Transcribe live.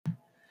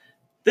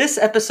This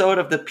episode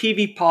of the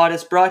PV Pod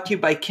is brought to you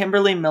by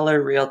Kimberly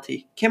Miller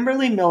Realty.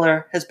 Kimberly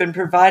Miller has been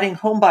providing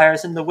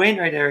homebuyers in the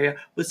Wainwright area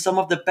with some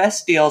of the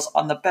best deals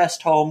on the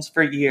best homes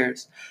for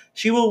years.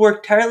 She will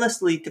work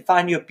tirelessly to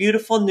find you a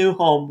beautiful new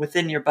home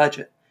within your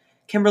budget.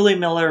 Kimberly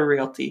Miller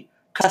Realty.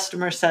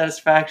 Customer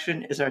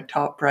satisfaction is our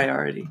top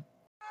priority.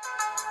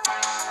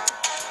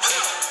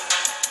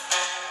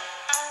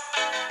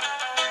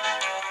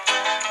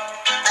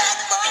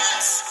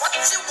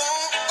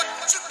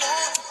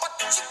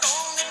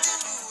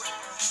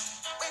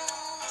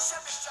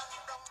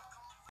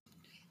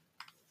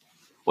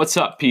 What's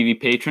up,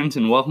 PV patrons,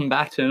 and welcome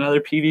back to another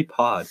PV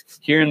Pod.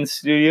 Here in the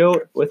studio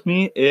with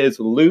me is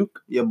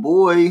Luke, your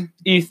boy,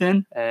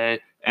 Ethan,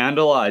 and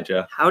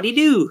Elijah. Howdy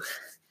do.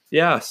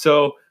 Yeah,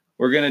 so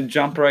we're going to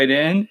jump right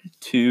in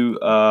to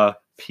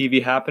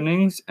PV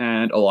happenings,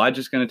 and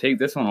Elijah's going to take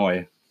this one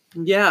away.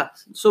 Yeah,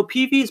 so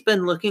PV's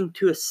been looking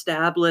to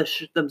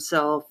establish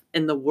themselves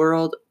in the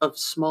world of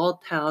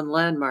small town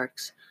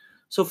landmarks.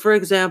 So, for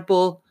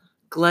example,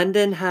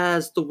 Glendon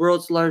has the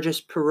world's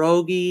largest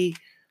pierogi.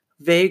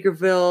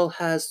 Vegreville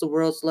has the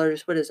world's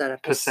largest, what is that? A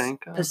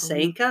Pysanka?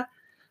 Pysanka?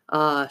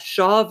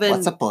 Chauvin.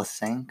 What's a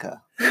Pysanka?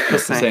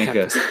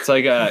 Pysanka. It's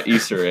like a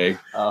Easter egg.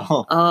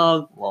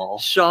 Lol.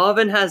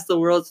 Chauvin has the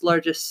world's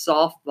largest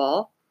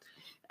softball.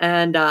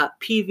 And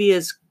PV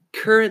is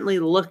currently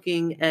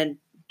looking and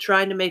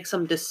trying to make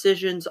some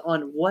decisions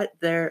on what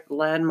their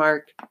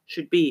landmark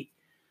should be.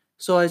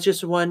 So I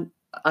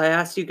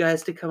asked you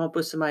guys to come up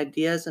with some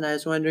ideas, and I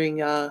was wondering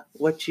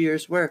what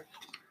yours were.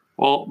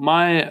 Well,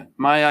 my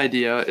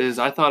idea is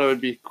I thought it would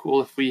be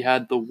cool if we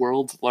had the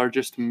world's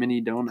largest mini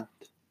donut.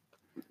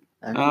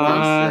 That'd be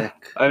pretty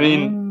sick. I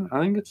mean, I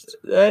think it's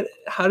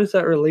how does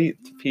that relate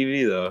to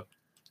PV, though?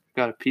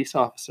 got a peace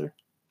officer.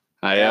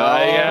 I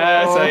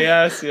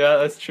guess. Yeah,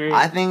 that's true.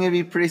 I think it'd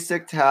be pretty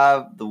sick to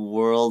have the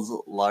world's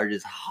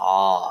largest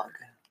hog.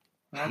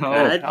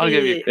 I'll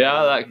give you.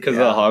 Yeah, because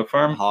of the hog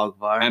farm. Hog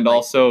farm. And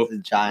also, the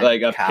giant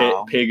like a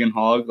cow. pig and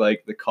hog,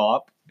 like the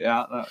cop.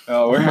 Yeah, that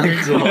Oh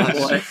my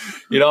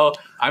works. You know,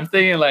 I'm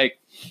thinking like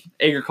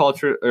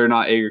agriculture, or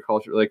not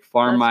agriculture, like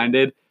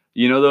farm-minded.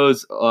 You know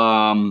those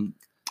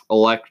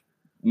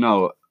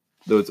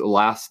those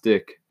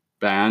elastic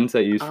bands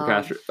that you use for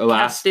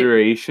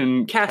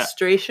castration.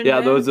 Castration.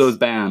 Yeah, bands? those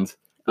bands.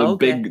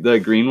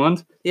 The green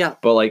ones. Yeah.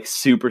 But like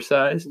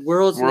supersized.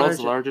 World's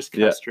largest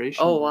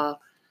castration. Oh wow.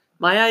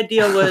 My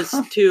idea was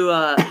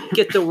to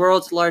get the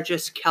world's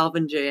largest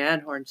Calvin J.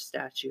 Anhorn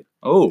statue.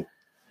 Oh.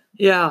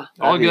 Yeah.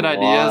 All good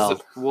That'd be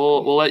ideas. wild.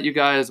 We'll let you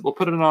guys. We'll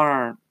put it on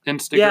our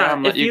Instagram. Yeah.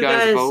 Let you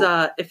guys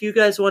vote. If you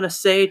guys want to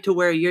say to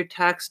where your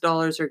tax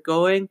dollars are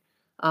going,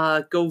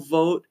 go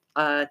vote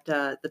at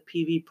the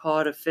PV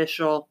Pod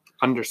official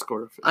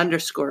 _official.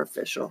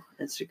 _official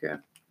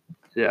Instagram.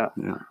 Yeah.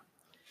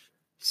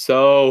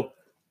 So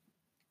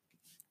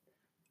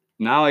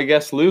now I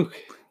guess Luke.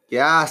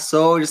 Yeah,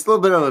 so just a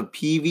little bit of a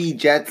PV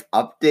Jets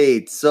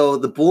update. So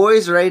the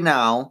boys right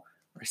now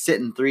are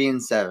sitting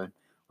 3-7,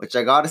 which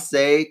I gotta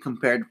say,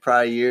 compared to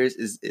prior years,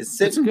 is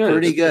sitting good.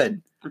 pretty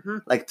good. Mm-hmm.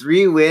 Like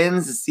 3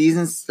 wins, the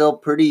season's still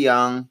pretty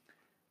young.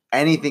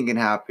 Anything can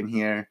happen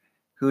here.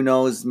 Who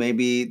knows?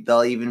 Maybe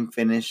they'll even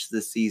finish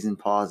the season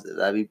positive.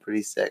 That'd be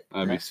pretty sick.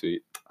 That'd be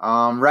sweet.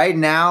 Right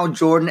now,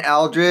 Jordan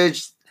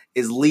Eldridge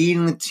is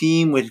leading the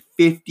team with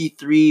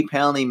 53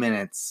 penalty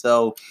minutes.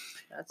 So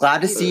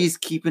glad to see he's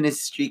keeping his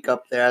streak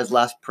up there as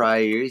last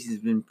prior years. He's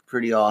been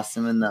pretty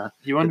awesome in the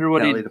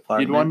penalty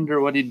department. You'd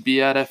wonder what he'd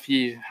be at if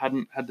he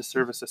hadn't had to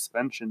serve a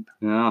suspension.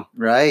 Yeah.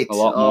 Right. A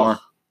lot more.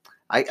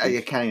 I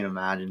can't even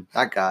imagine.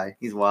 That guy,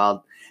 he's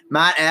wild.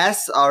 Matt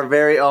S., our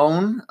very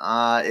own,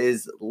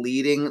 is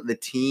leading the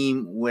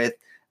team with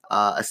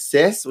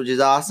assists, which is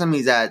awesome.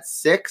 He's at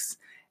 6.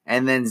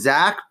 And then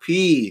Zach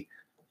P.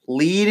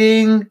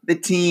 leading the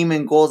team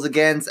in goals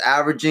against,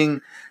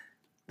 averaging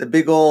the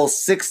big ol'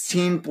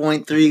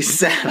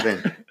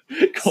 16.37.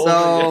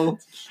 So,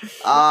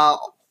 I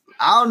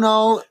don't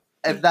know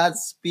if that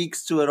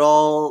speaks to at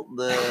all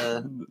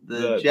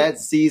the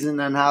Jets season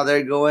and how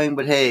they're going,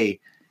 but hey,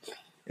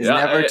 it's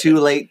never too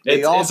late.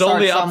 It's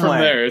only up from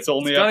there. It's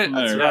only up from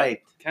there. That's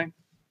right. Okay.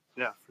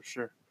 Yeah, for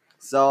sure.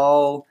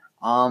 So,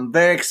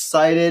 very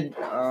excited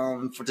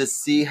to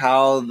see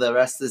how the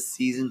rest of the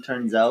season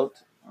turns out.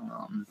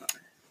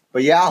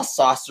 But yeah, I'll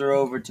saucer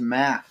over to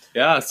Matt.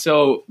 Yeah,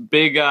 so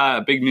big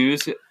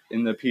news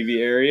in the PV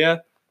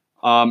area.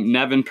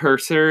 Nevin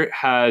Purser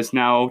has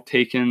now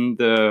taken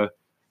the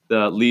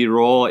lead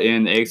role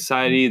in the Egg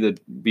Society,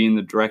 being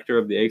the director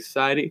of the Egg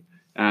Society.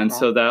 And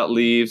so that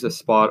leaves a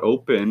spot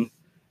open.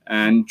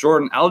 And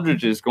Jordan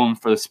Eldridge is going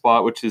for the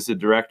spot, which is the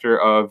director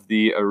of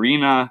the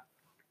arena,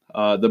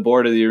 the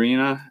board of the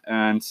arena.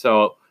 And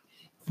so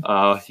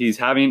he's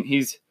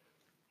having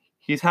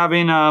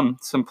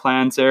some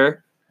plans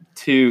there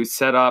to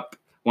set up,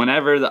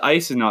 whenever the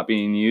ice is not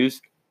being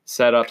used,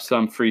 set up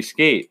some free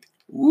skate.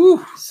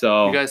 Woo!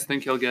 So You guys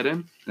think he'll get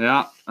in?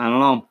 yeah, I don't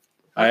know.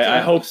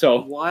 I hope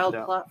so. Wild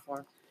Yeah.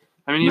 platform.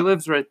 I mean, he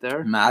lives right there.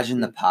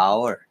 Imagine the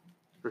power.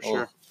 For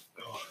sure.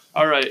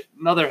 All right,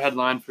 another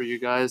headline for you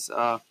guys.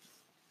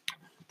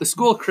 the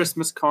school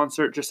Christmas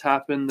concert just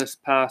happened this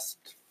past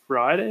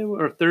Friday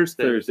or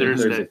Thursday.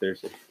 Thursday.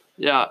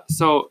 Yeah,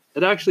 so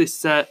it actually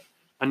set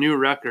a new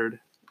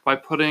record by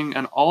putting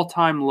an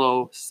all-time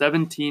low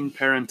 17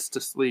 parents to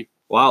sleep.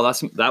 Wow,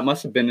 that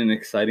must have been an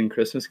exciting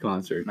Christmas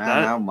concert. Man,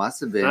 That- that must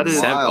have been that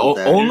is- wild.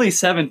 there. Only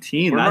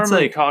 17. We're That's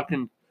normally like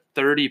talking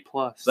 30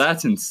 plus.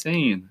 that's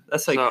insane.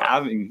 That's like So-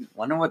 having.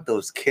 Wonder what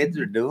those kids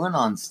are doing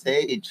on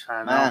stage. I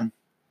know. Man,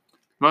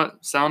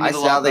 But sounded I a saw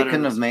lot they better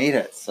couldn't than have made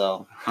it,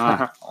 so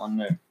Huh. I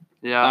wonder.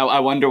 Yeah. I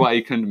wonder why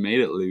you couldn't have made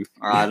it, Luke.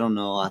 I don't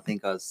know. I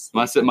think I was.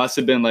 Must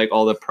have been like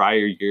all the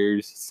prior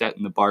years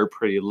setting the bar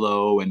pretty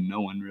low and no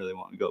one really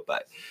wanted to go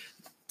back.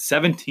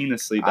 17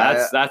 asleep.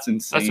 That's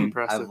insane. That's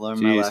impressive. I've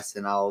learned my Jeez.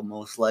 lesson. I'll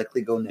most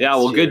likely go next. Yeah,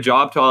 well, year. good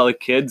job to all the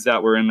kids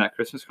that were in that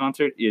Christmas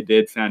concert. You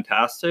did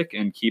fantastic,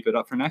 and keep it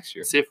up for next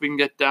year. See if we can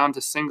get down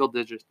to single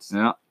digits.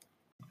 Yeah.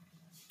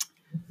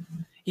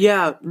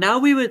 Yeah, now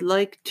we would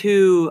like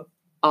to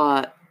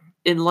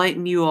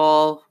enlighten you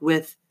all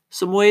with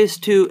some ways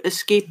to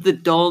escape the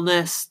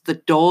dullness, the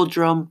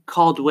doldrum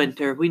called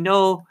winter. We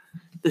know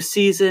the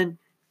season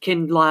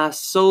can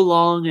last so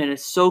long and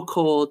it's so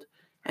cold,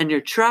 and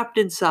you're trapped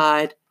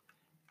inside.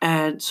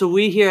 And so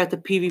we here at the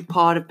PV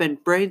Pod have been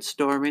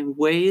brainstorming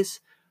ways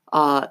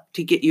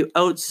to get you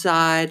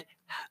outside,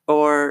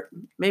 or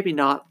maybe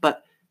not,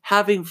 but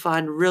having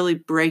fun, really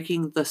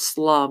breaking the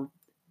slum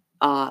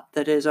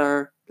that is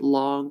our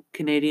long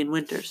Canadian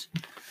winters.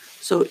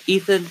 So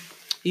Ethan,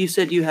 you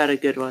said you had a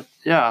good one.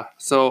 Yeah.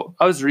 So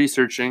I was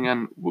researching,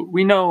 and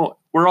we know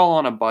we're all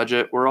on a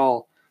budget. We're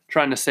all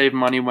trying to save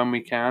money when we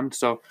can.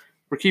 So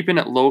we're keeping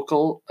it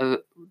local,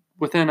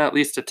 within at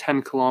least a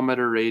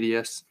 10-kilometer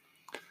radius.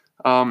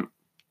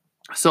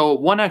 So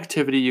one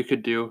activity you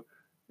could do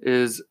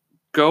is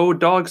go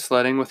dog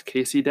sledding with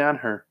Casey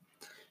Danher.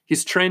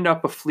 He's trained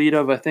up a fleet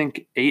of, I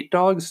think, 8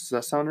 dogs. Does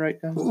that sound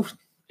right, guys? Oof.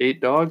 8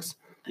 dogs.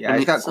 Yeah,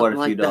 he's got quite a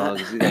Something few like that.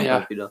 dogs. He's got Yeah.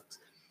 quite a few dogs.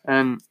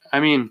 And I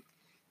mean,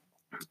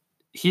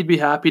 he'd be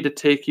happy to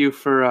take you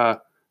for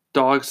a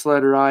dog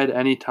sled ride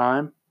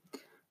anytime.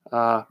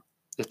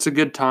 It's a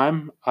good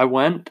time. I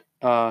went.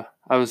 I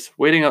was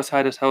waiting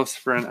outside his house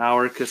for an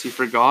hour because he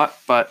forgot.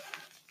 But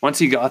once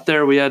he got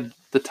there, we had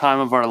the time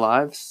of our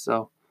lives.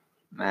 So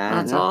Man,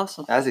 That's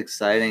awesome. that's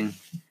exciting.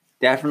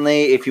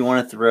 Definitely, if you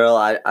want a thrill,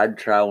 I'd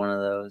try one of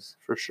those.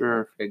 for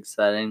sure.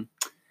 Exciting.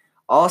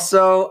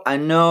 Also, I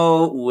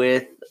know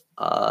with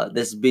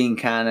this being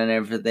Canada and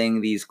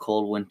everything, these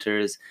cold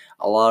winters,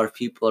 a lot of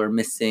people are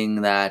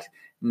missing that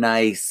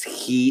nice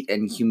heat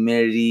and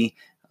humidity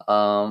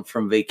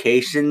from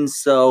vacations.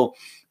 So,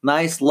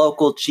 nice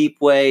local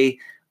cheap way.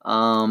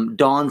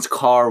 Don's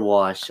Car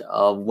Wash,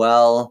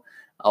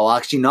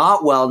 actually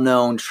not well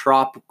known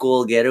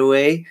tropical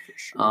getaway. For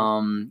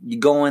sure. You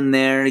go in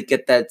there,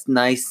 get that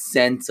nice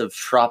sense of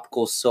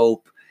tropical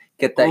soap,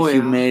 get that Oh, yeah.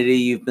 humidity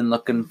you've been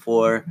looking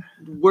for.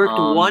 Worked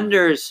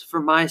wonders for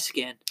my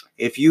skin.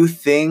 If you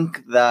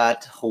think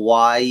that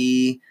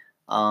Hawaii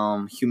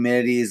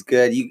humidity is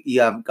good,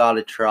 you have got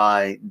to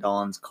try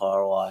Don's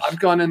Car Wash. I've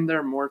gone in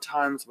there more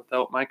times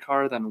without my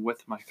car than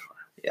with my car.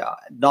 Yeah,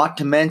 not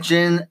to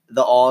mention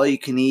the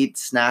all-you-can-eat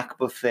snack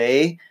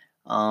buffet.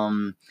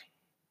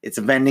 It's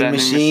a vending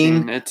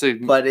machine, It's a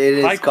but it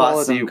has high got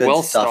quality, some good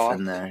well stuff stocked.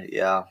 in there.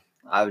 Yeah,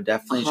 I would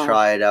definitely Uh-huh.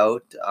 try it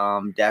out.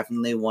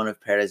 Definitely one of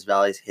Paradise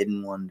Valley's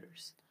hidden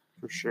wonders.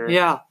 for sure.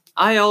 Yeah.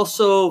 I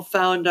also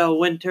found a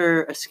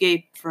winter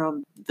escape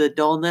from the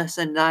dullness,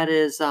 and that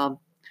is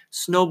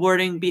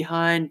snowboarding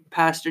behind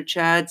Pastor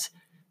Chad's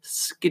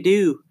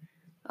skidoo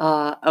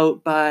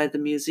out by the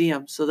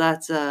museum. So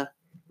that's a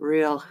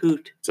real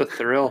hoot. It's a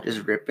thrill.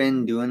 Just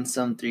ripping, doing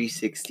some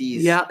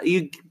 360s. Yeah,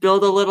 you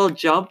build a little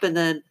jump, and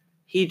then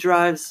he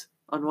drives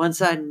on one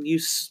side, and you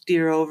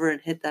steer over and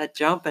hit that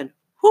jump, and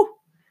whew,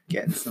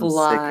 Getting some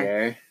Fly. sick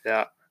air.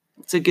 Yeah.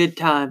 it's a good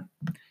time.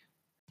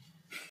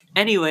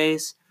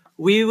 Anyways,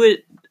 we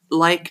would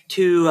like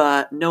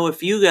to know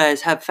if you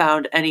guys have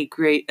found any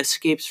great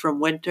escapes from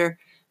winter.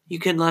 You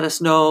can let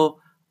us know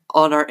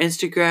on our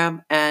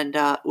Instagram, and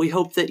we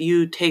hope that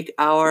you take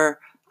our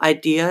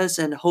ideas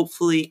and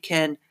hopefully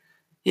can,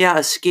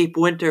 escape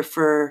winter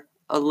for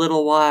a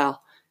little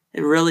while.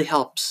 It really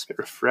helps. It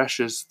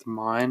refreshes the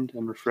mind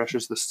and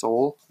refreshes the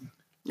soul.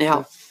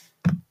 Yeah.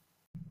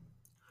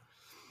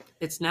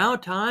 It's now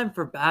time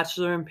for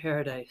Bachelor in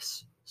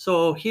Paradise.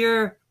 So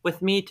here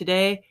with me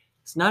today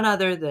is none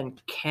other than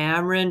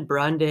Cameron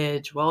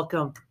Brundage.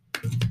 Welcome.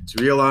 It's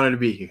a real honor to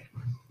be here.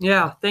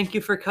 Yeah, thank you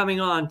for coming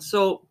on.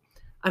 So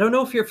I don't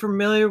know if you're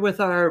familiar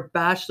with our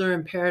Bachelor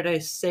in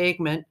Paradise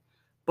segment,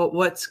 but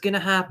what's going to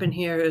happen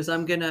here is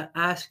I'm going to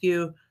ask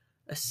you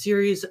a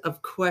series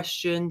of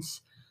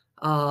questions,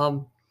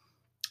 and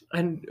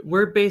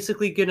we're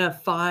basically going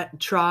to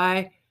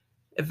try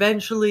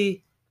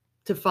eventually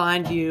to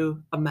find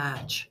you a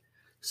match.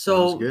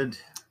 Sounds So, good.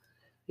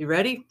 you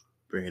ready?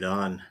 Bring it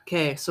on.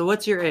 Okay, so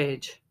what's your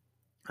age?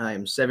 I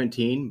am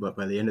 17, but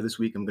by the end of this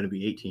week, I'm going to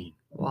be 18.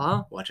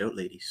 Wow, Watch out,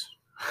 ladies.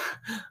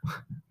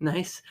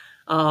 nice.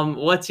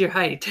 What's your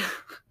height?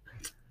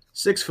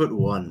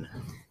 6'1".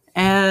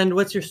 And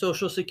what's your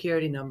social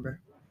security number?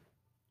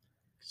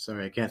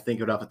 Sorry, I can't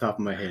think of it off the top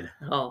of my head.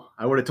 Oh,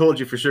 I would have told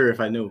you for sure if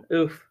I knew.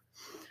 oof.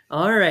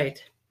 All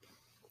right.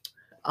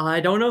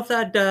 I don't know if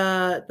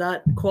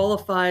that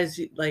qualifies.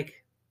 Like,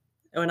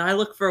 when I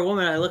look for a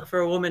woman, I look for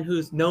a woman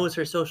who knows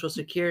her social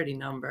security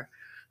number.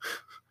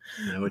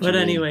 I know what But you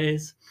mean.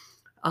 anyways,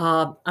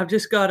 I've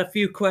just got a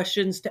few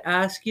questions to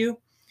ask you.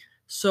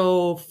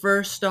 So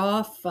first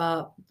off,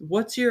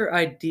 what's your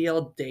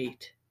ideal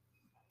date?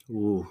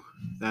 Ooh,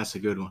 that's a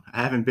good one.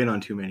 I haven't been on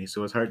too many,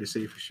 so it's hard to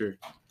say for sure.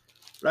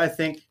 But I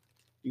think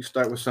you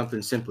start with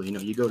something simple. You know,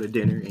 you go to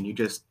dinner and you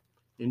just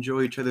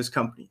enjoy each other's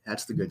company.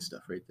 That's the good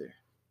stuff right there.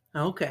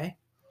 Okay.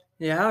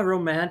 Yeah,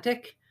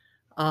 romantic.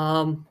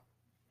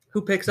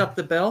 Who picks up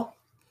the bill?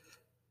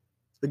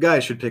 The guy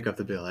should pick up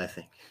the bill, I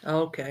think.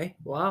 Okay.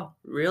 Wow.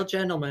 Real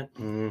gentleman.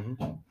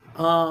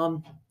 Mm-hmm.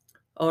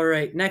 All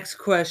right. Next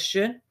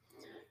question.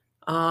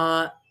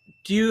 Do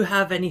you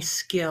have any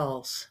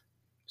skills?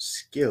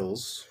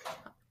 Skills.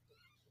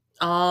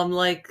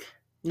 Like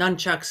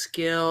nunchuck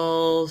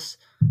skills,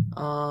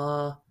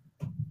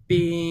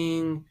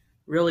 being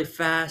really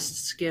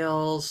fast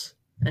skills,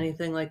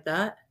 anything like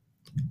that?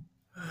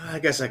 I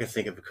guess I could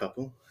think of a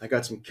couple. I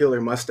got some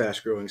killer mustache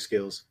growing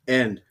skills,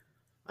 and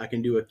I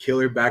can do a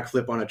killer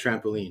backflip on a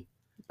trampoline.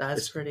 That's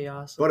It's pretty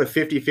awesome. About a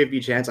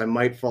 50-50 chance I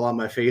might fall on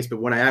my face,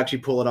 but when I actually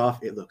pull it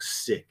off, it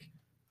looks sick.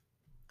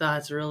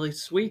 That's really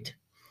sweet.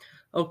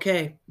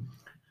 Okay.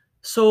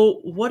 So,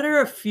 what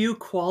are a few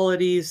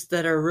qualities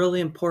that are really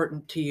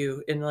important to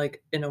you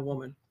in a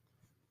woman?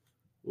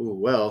 Ooh,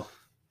 well,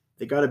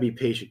 they got to be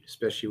patient,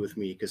 especially with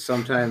me, because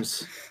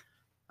sometimes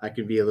I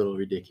can be a little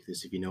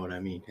ridiculous, if you know what I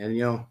mean. And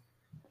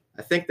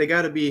I think they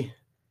got to be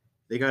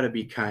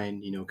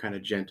kind, kind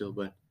of gentle,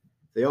 but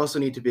they also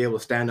need to be able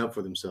to stand up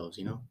for themselves,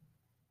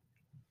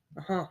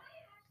 Uh-huh.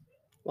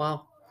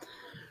 Wow.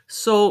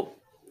 So,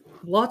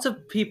 lots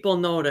of people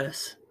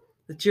notice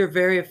that you're a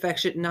very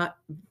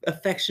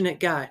affectionate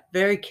guy,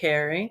 very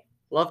caring,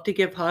 love to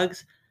give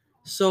hugs.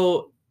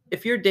 So,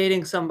 if you're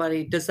dating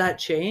somebody, does that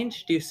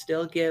change? Do you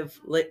still give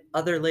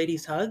other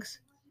ladies hugs?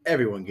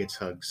 Everyone gets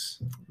hugs.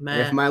 And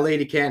if Man, my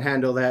lady can't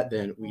handle that,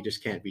 then we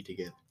just can't be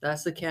together.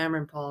 that's the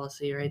Cameron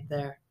policy right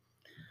there.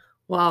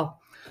 Wow.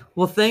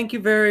 Well, thank you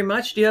very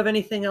much. Do you have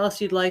anything else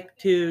you'd like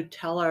to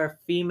tell our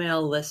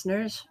female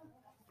listeners?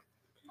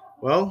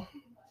 Well,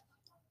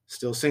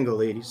 still single,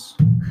 ladies.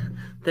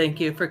 Thank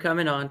you for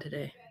coming on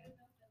today.